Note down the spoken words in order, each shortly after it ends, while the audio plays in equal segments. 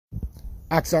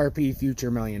XRP Future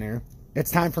Millionaire.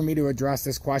 It's time for me to address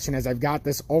this question, as I've got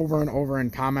this over and over in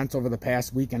comments over the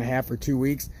past week and a half or 2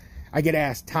 weeks. I get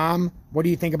asked, Tom, what do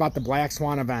you think about the Black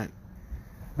Swan event?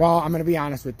 Well, I'm going to be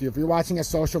honest with you. If you're watching a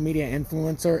social media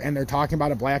influencer and they're talking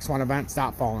about a Black Swan event,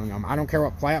 stop following them. I don't care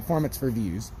what platform, it's for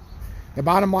views. The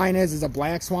bottom line is a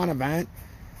Black Swan event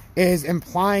is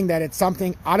implying that it's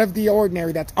something out of the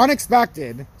ordinary that's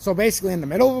unexpected. So basically in the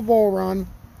middle of a bull run,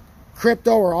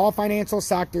 crypto or all financial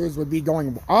sectors would be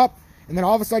going up, and then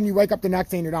all of a sudden you wake up the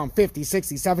next day and you're down 50,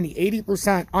 60, 70,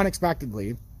 80%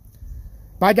 unexpectedly.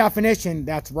 By definition,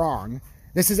 that's wrong.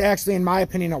 This is actually, in my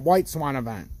opinion, a white swan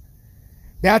event.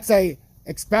 That's a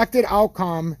expected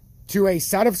outcome to a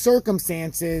set of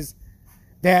circumstances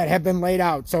that have been laid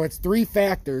out. So it's 3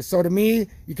 factors. So to me,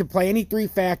 you could play any 3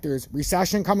 factors: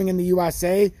 recession coming in the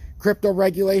USA, crypto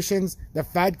regulations, the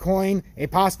Fed coin, a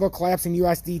possible collapse in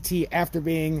USDT after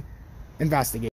being investigated.